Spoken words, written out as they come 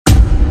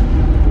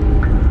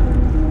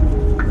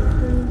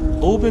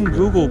Open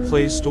Google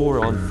Play Store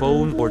on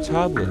phone or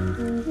tablet.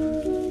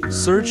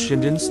 Search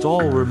and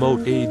install Remote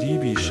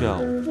ADB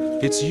Shell.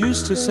 It's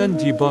used to send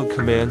debug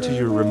command to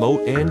your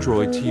remote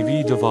Android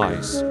TV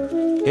device.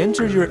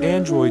 Enter your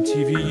Android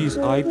TV's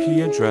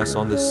IP address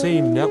on the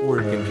same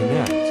network and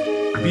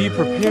connect. Be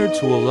prepared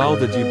to allow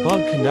the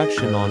debug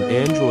connection on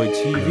Android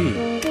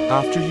TV.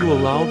 After you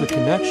allow the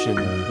connection,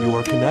 you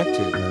are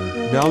connected.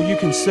 Now you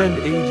can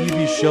send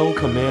ADB shell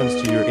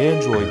commands to your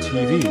Android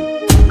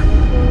TV.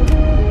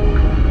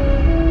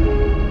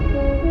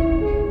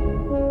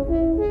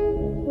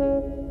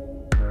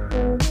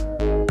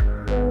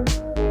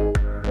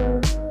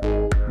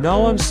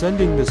 Now I'm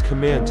sending this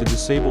command to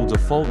disable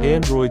default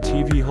Android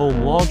TV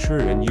home launcher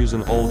and use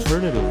an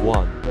alternative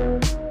one.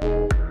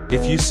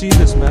 If you see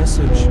this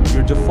message,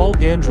 your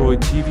default Android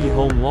TV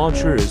home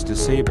launcher is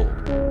disabled.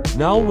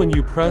 Now when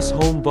you press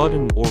home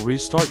button or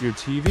restart your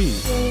TV,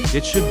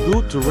 it should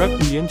boot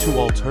directly into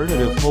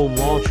alternative home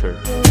launcher.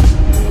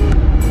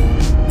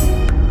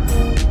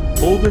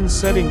 Open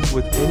settings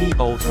with any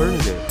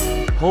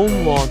alternative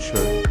home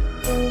launcher.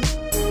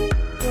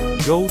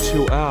 Go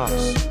to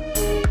apps.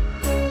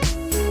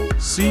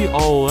 See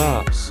all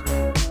apps.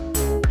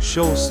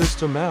 Show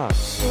system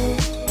apps.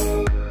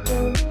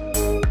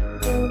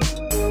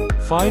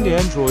 Find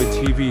Android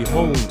TV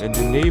Home and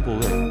enable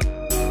it.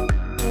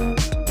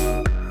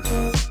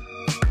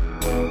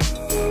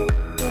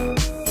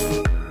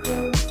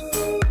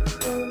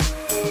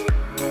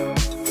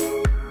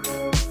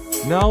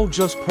 Now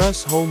just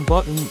press home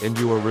button and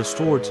you are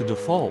restored to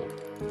default.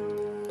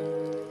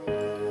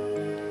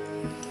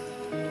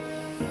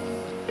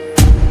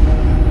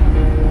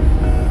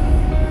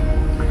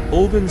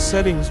 Open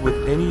settings with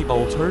any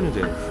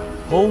alternative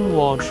home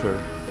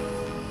launcher.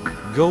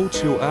 Go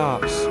to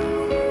apps.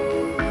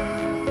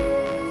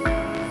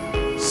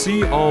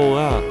 See all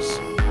apps.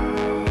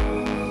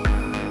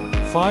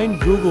 Find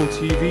Google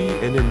TV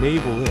and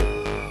enable it.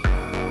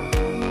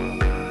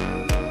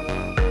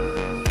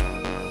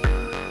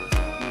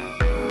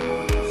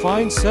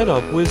 Find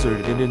Setup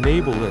Wizard and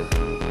enable it.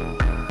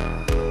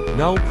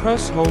 Now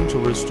press Home to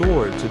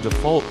restore to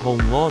default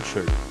home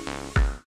launcher.